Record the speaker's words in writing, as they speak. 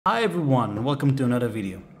Hi everyone, welcome to another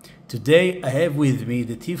video. Today I have with me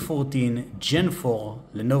the T14 Gen 4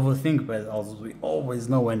 Lenovo ThinkPad, as we always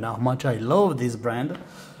know and how much I love this brand.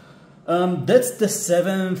 That's the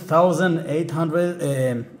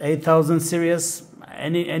 8000 series.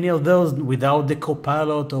 Any of those without the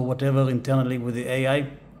Copilot or whatever internally with the AI,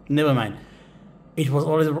 never mind. It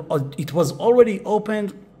was already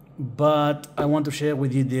opened, but I want to share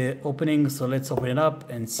with you the opening, so let's open it up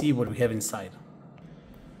and see what we have inside.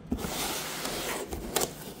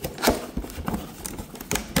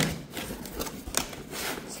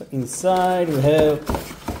 So inside we have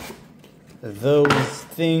those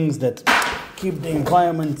things that keep the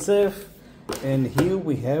environment safe, and here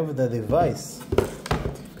we have the device.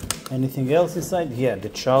 Anything else inside? Yeah, the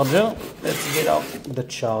charger. Let's get out the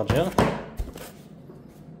charger.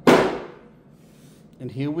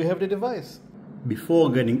 And here we have the device.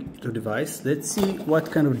 Before getting to the device, let's see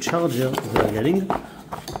what kind of charger we are getting.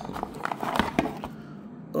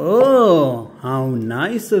 Oh, how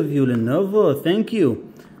nice of you, Lenovo. Thank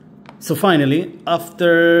you. So finally,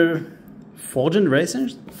 after 4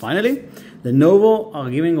 generations, Lenovo are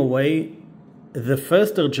giving away the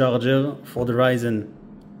faster charger for the Ryzen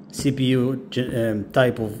CPU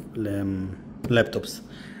type of laptops.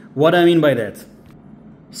 What I mean by that?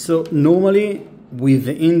 So normally with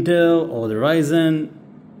the Intel or the Ryzen,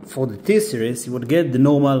 for the T series, you would get the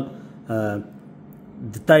normal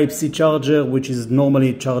the Type-C charger, which is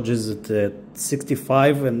normally charges at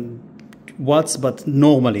 65 watts, but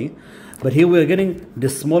normally. But here we're getting the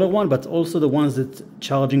smaller one, but also the ones that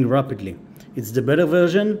charging rapidly. It's the better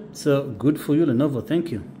version, so good for you, Lenovo. Thank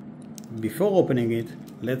you. Before opening it,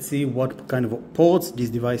 let's see what kind of ports this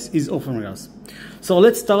device is offering us. So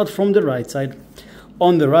let's start from the right side.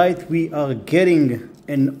 On the right, we are getting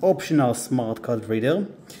an optional smart card reader,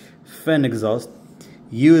 fan exhaust,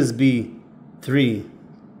 USB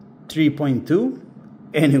 3.2,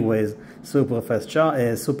 anyways, super fast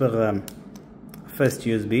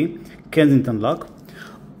USB, Kensington lock.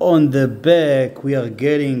 On the back, we are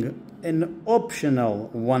getting an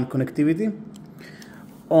optional WAN connectivity.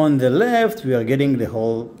 On the left, we are getting the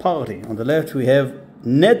whole party. On the left, we have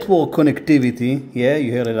network connectivity. Yeah,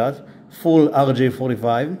 you heard that. Full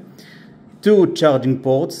RJ45, 2 charging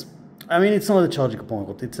ports. I mean, it's not a charging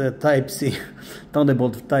port, it's a Type-C,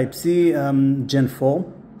 Thunderbolt Type-C Gen 4,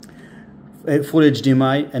 full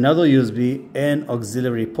HDMI, another USB, and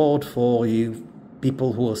auxiliary port for you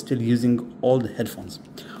people who are still using old headphones.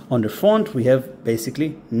 On the front, we have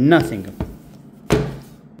basically nothing.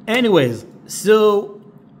 Anyways, so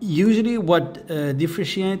usually what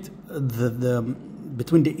differentiates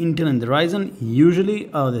between the Intel and the Ryzen usually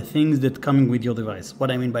are the things that coming with your device.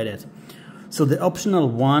 What I mean by that? So the optional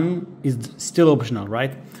one is still optional,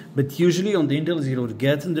 right? But usually on the Intels you would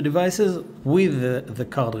get the devices with the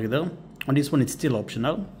card reader. On this one it's still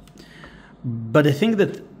optional. But I think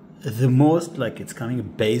that the most, like it's coming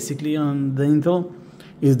basically on the Intel,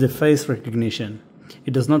 is the face recognition.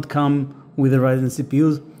 It does not come with the Ryzen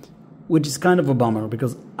CPUs, which is kind of a bummer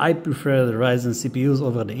because I prefer the Ryzen CPUs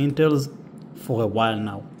over the Intels for a while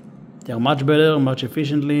now. They are much better, much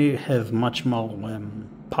efficiently, have much more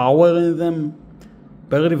power in them,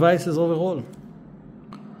 better devices overall.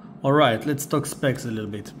 Alright, let's talk specs a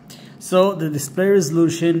little bit. So the display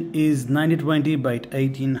resolution is 9020 by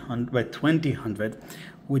 2000,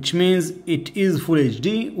 which means it is Full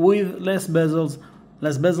HD with less bezels.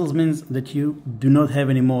 Less bezels means that you do not have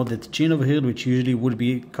anymore that chin over here, which usually would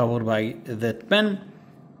be covered by that pen.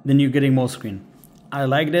 Then you're getting more screen. I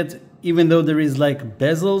like that. Even though there is like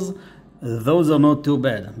bezels, those are not too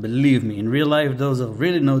bad. Believe me, in real life, those are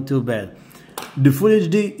really not too bad. The Full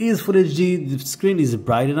HD is Full HD. The screen is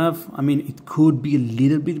bright enough. I mean, it could be a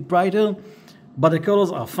little bit brighter, but the colors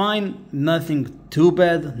are fine. Nothing too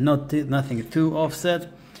bad, nothing too offset.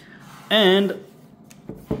 And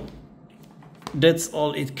that's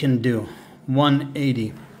all it can do.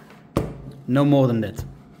 180. No more than that.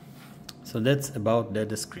 So that's about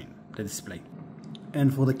the screen, the display.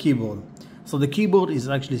 And for the keyboard, so the keyboard is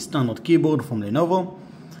actually standard keyboard from Lenovo.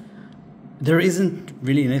 There isn't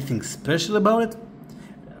really anything special about it.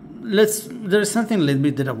 There's something a little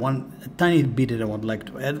bit that a tiny bit that I would like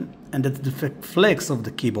to add, and that's the flex of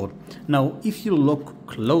the keyboard. Now if you look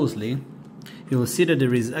closely, you will see that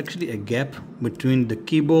there is actually a gap between the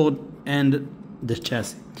keyboard and the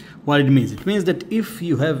chassis. What it means that if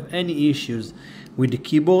you have any issues with the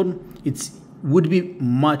keyboard, it would be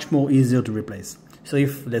much more easier to replace. So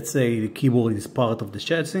if, let's say, the keyboard is part of the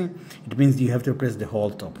chassis, it means you have to replace the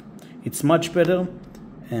whole top. It's much better,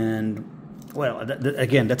 and well,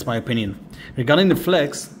 again, that's my opinion. Regarding the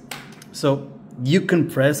flex, so You can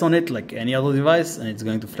press on it like any other device and it's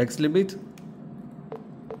going to flex a little bit,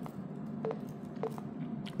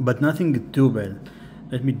 but nothing too bad.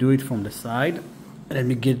 Let me do it from the side. Let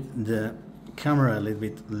me get the camera a little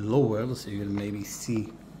bit lower so you will maybe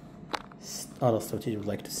see other stuff you would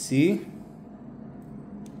like to see.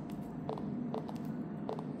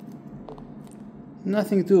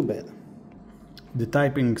 Nothing too bad. The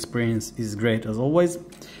typing experience is great as always.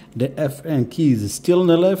 The FN key is still on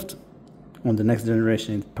the left. On the next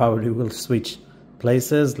generation it probably will switch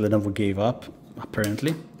places. Lenovo gave up,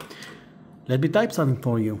 apparently. Let me type something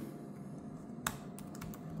for you.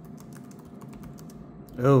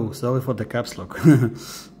 Oh, sorry for the caps lock.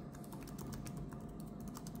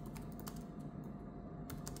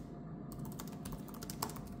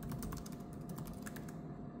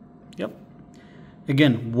 Yep.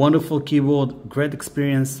 Again, wonderful keyboard, great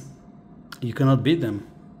experience. You cannot beat them.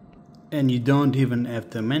 And you don't even have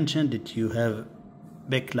to mention that you have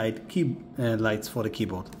backlight lights for the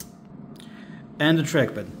keyboard. And the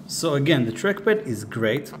trackpad. So again, the trackpad is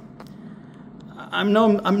great.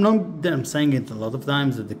 I'm saying it a lot of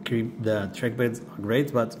times that the trackpads are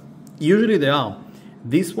great, but usually they are.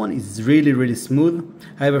 This one is really, really smooth.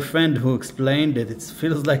 I have a friend who explained that it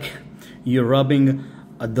feels like you're rubbing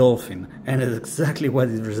a dolphin, and it's exactly what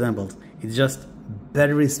it resembles. It's just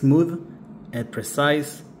very smooth and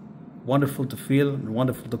precise, wonderful to feel and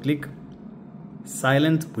wonderful to click.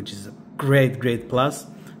 Silent, which is a great plus.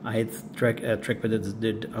 I hate trackpads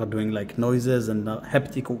that are doing like noises and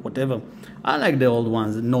haptic or whatever. I like the old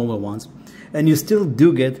ones, the normal ones. And you still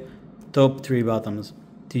do get top 3 buttons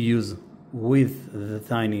to use with the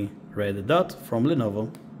tiny red dot from Lenovo.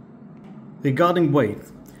 Regarding weight,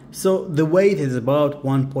 so the weight is about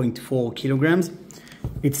 1.4 kilograms.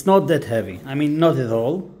 It's not that heavy. I mean, not at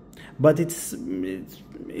all, but it's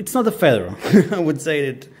not a feather. I would say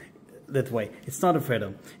it that way. It's not a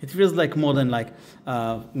feather. It feels like more than like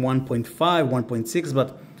 1.5, 1.6,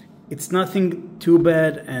 but it's nothing too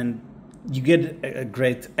bad, and you get a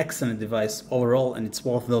great, excellent device overall, and it's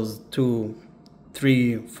worth those 2,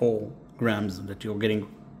 3, 4 grams that you're getting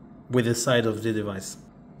with the side of the device.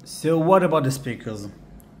 So what about the speakers?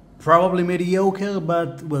 Probably mediocre,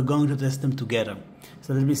 but we're going to test them together.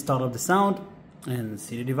 So let me start up the sound and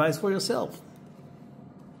see the device for yourself.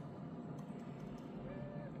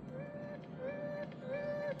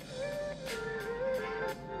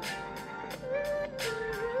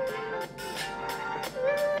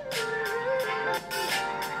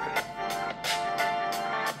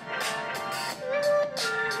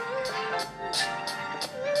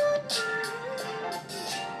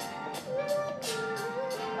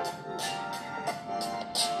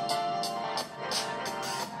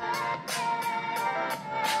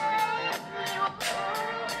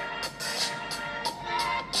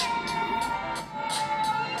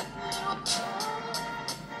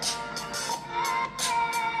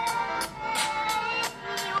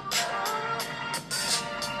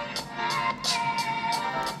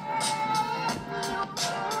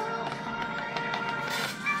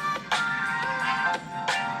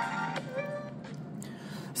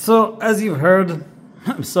 So, as you've heard,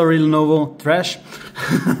 I'm sorry Lenovo, trash.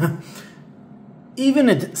 Even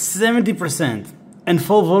at 70% and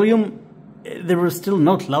full volume, they were still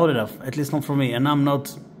not loud enough, at least not for me, and I'm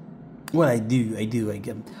not, well, I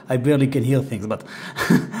barely can hear things, but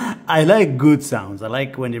I like good sounds. I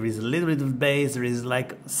like when there is a little bit of bass, there is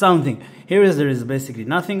like something. There is basically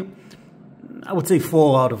nothing. I would say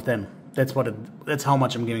 4 out of 10. That's how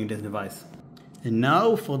much I'm giving this device. And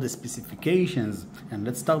now for the specifications, and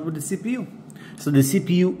let's start with the CPU. So the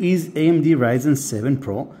CPU is AMD Ryzen 7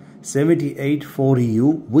 Pro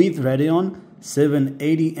 7840U with Radeon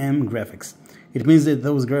 780M graphics. It means that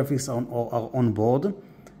those graphics are on board.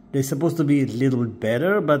 They're supposed to be a little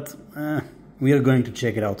better, but we are going to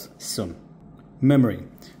check it out soon. Memory.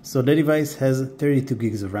 So the device has 32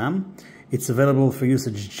 gigs of RAM. It's available for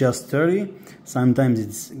usage just 30. Sometimes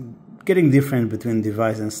it's getting different between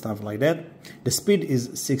device and stuff like that. The speed is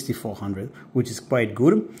 6400, which is quite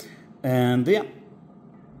good. And yeah,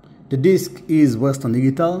 the disk is Western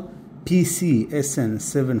Digital PC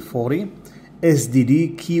SN740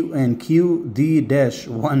 SDD QNQ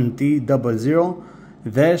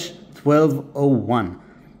D-1T00-1201.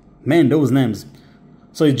 Man, those names.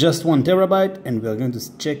 So it's just 1 terabyte, and we are going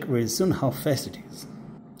to check very soon how fast it is.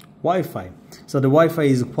 Wi-Fi. So the Wi-Fi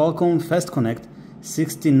is Qualcomm Fast Connect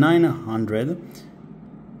 6900,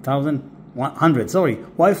 sorry,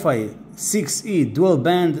 Wi-Fi 6E dual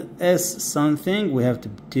band S something. We have to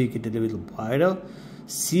take it a little wider.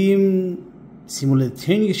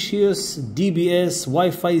 Simultaneous DBS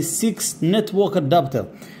Wi-Fi 6 network adapter.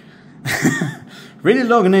 Really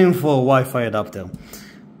long name for a Wi-Fi adapter.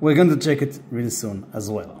 We're going to check it really soon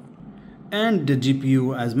as well. And the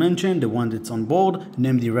GPU, as mentioned, the one that's on board,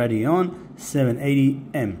 named the Radeon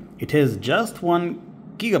 780M. It has just 1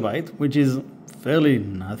 gigabyte, which is fairly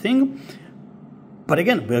nothing. But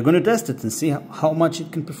again, we're going to test it and see how much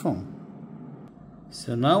it can perform.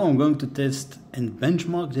 So now I'm going to test and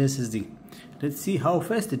benchmark the SSD. Let's see how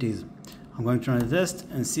fast it is. I'm going to run a test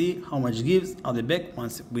and see how much it gives. I'll be back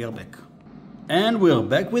once we are back. And we are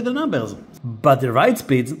back with the numbers. But the write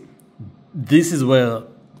speeds, this is where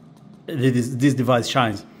this device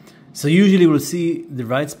shines. So usually we'll see the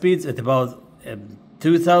write speeds at about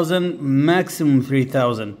 2,000, maximum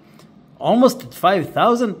 3,000. Almost at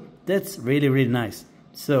 5,000, that's really, really nice.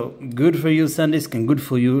 So good for you, SanDisk, and good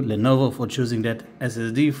for you, Lenovo, for choosing that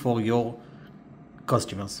SSD for your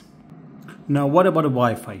customers. Now, what about the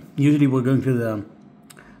Wi-Fi? Usually we're going to the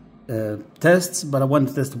tests, but I want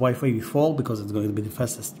to test the Wi-Fi before because it's going to be the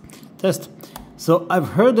fastest test. So I've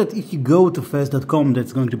heard that if you go to fast.com,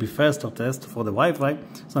 that's going to be faster test for the Wi-Fi.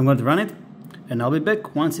 So I'm going to run it, and I'll be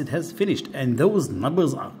back once it has finished. And those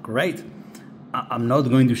numbers are great. I'm not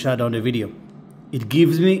going to shut down the video. It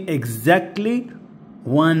gives me exactly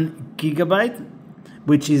 1 gigabyte,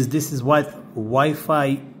 which is, this is what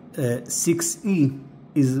Wi-Fi 6E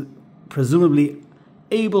is presumably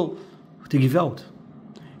able to give out.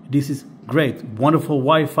 This is great, wonderful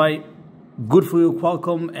Wi-Fi, good for you,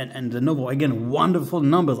 Qualcomm and Lenovo. Again, wonderful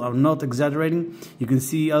numbers. I'm not exaggerating. You can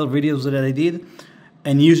see other videos that I did,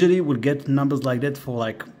 and usually we'll get numbers like that for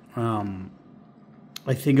like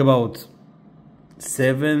I think about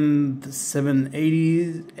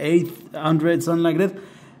 780, 800, something like that.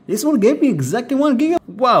 This one gave me exactly 1 gigabyte.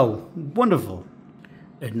 Wow, wonderful.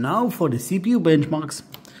 And now for the CPU benchmarks.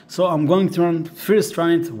 So I'm going to first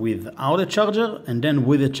run it without a charger and then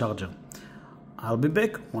with a charger. I'll be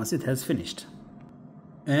back once it has finished.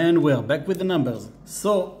 And we're back with the numbers.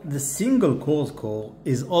 So the single core score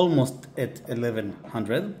is almost at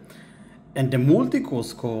 1100 and the multi-core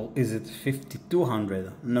score is at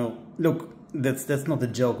 5200. No, look, that's not a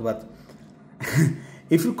joke, but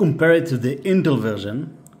if you compare it to the Intel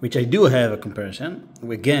version, which I do have a comparison,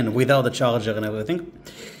 again, without the charger and everything,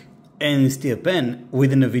 and still a pen,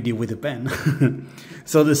 within a video with a pen.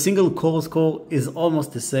 So the single core score is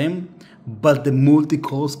almost the same, but the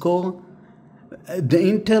multi-core score, the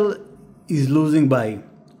Intel is losing by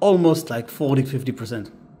almost like 40-50%.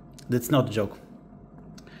 That's not a joke.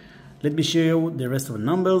 Let me show you the rest of the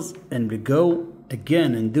numbers, and we go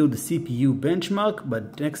again and do the CPU benchmark,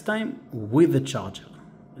 but next time with the charger,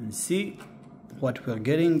 and see what we're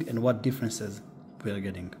getting and what differences we're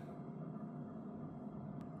getting.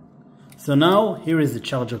 So now here is the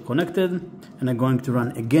charger connected, and I'm going to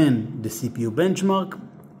run again the CPU benchmark,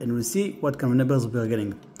 and we'll see what kind of numbers we're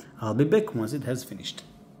getting. I'll be back once it has finished.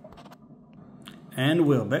 And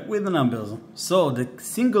we're back with the numbers. So the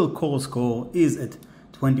single core score is at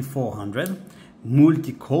 2400,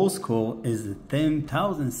 multi-core score is at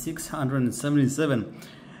 10,677.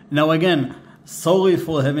 Now again, sorry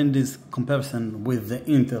for having this comparison with the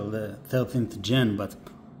Intel, the 13th gen, but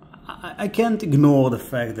I can't ignore the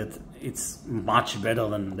fact that it's much better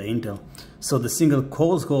than the Intel. So the single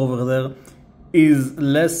core score over there is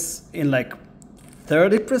less in like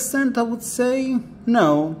 30%, I would say.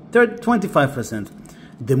 No, 25%.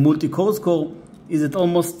 The multi-core score is at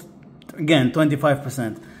almost, again,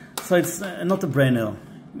 25%. So it's not a brainer.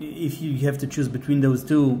 If you have to choose between those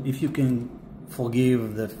two, if you can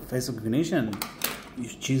forgive the face recognition, you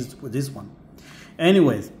should choose with this one.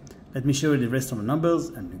 Anyways, let me show you the rest of the numbers,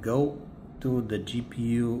 and we go to the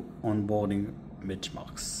GPU onboarding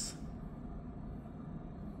benchmarks.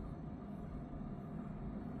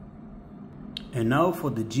 And now for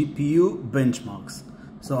the GPU benchmarks.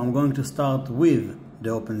 So I'm going to start with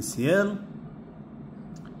the OpenCL,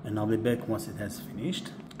 and I'll be back once it has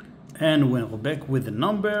finished. And we're back with the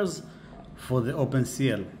numbers for the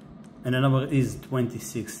OpenCL. And the number is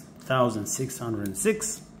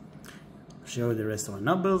 26,606. Show you the rest of our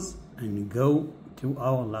numbers and go to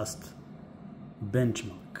our last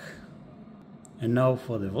benchmark. And now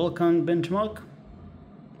for the Vulkan benchmark.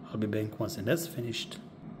 I'll be back once it has finished.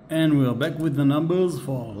 And we are back with the numbers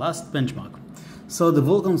for our last benchmark. So the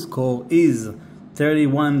Vulkan score is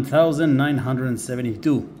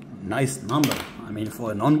 31,972. Nice number. I mean,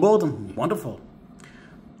 for an onboard, wonderful.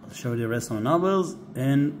 I'll show you the rest of the numbers,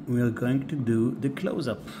 and we are going to do the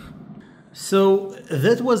close-up. So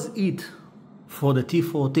that was it for the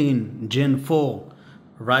T14 Gen 4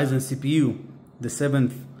 Ryzen CPU, the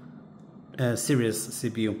 7th series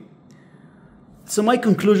CPU. So my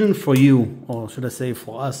conclusion for you, or should I say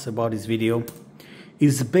for us, about this video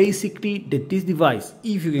is basically that this device,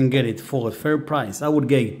 if you can get it for a fair price, I would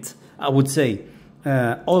say,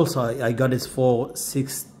 also I got it for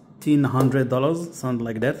 $1,600, something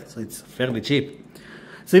like that, so it's fairly cheap.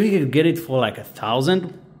 So if you can get it for like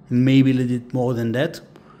 $1,000, maybe a little bit more than that,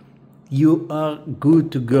 you are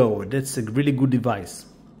good to go. That's a really good device.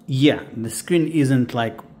 Yeah, the screen isn't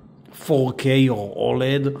like 4K or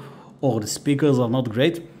OLED, or the speakers are not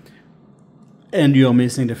great, and you're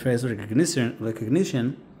missing the face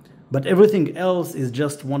recognition, but everything else is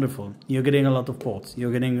just wonderful. You're getting a lot of ports.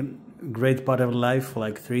 You're getting a great part of life for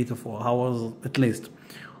like 3 to 4 hours at least.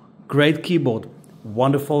 Great keyboard,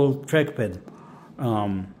 wonderful trackpad,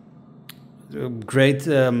 great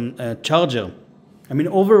charger. I mean,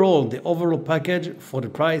 overall, the overall package for the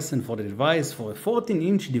price and for the device, for a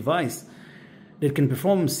 14-inch device that can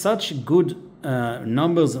perform such good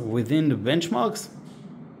numbers within the benchmarks,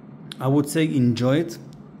 I would say enjoy it,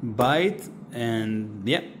 buy it, and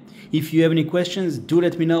yeah. If you have any questions, do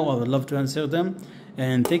let me know. I would love to answer them.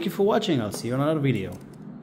 And thank you for watching. I'll see you on another video.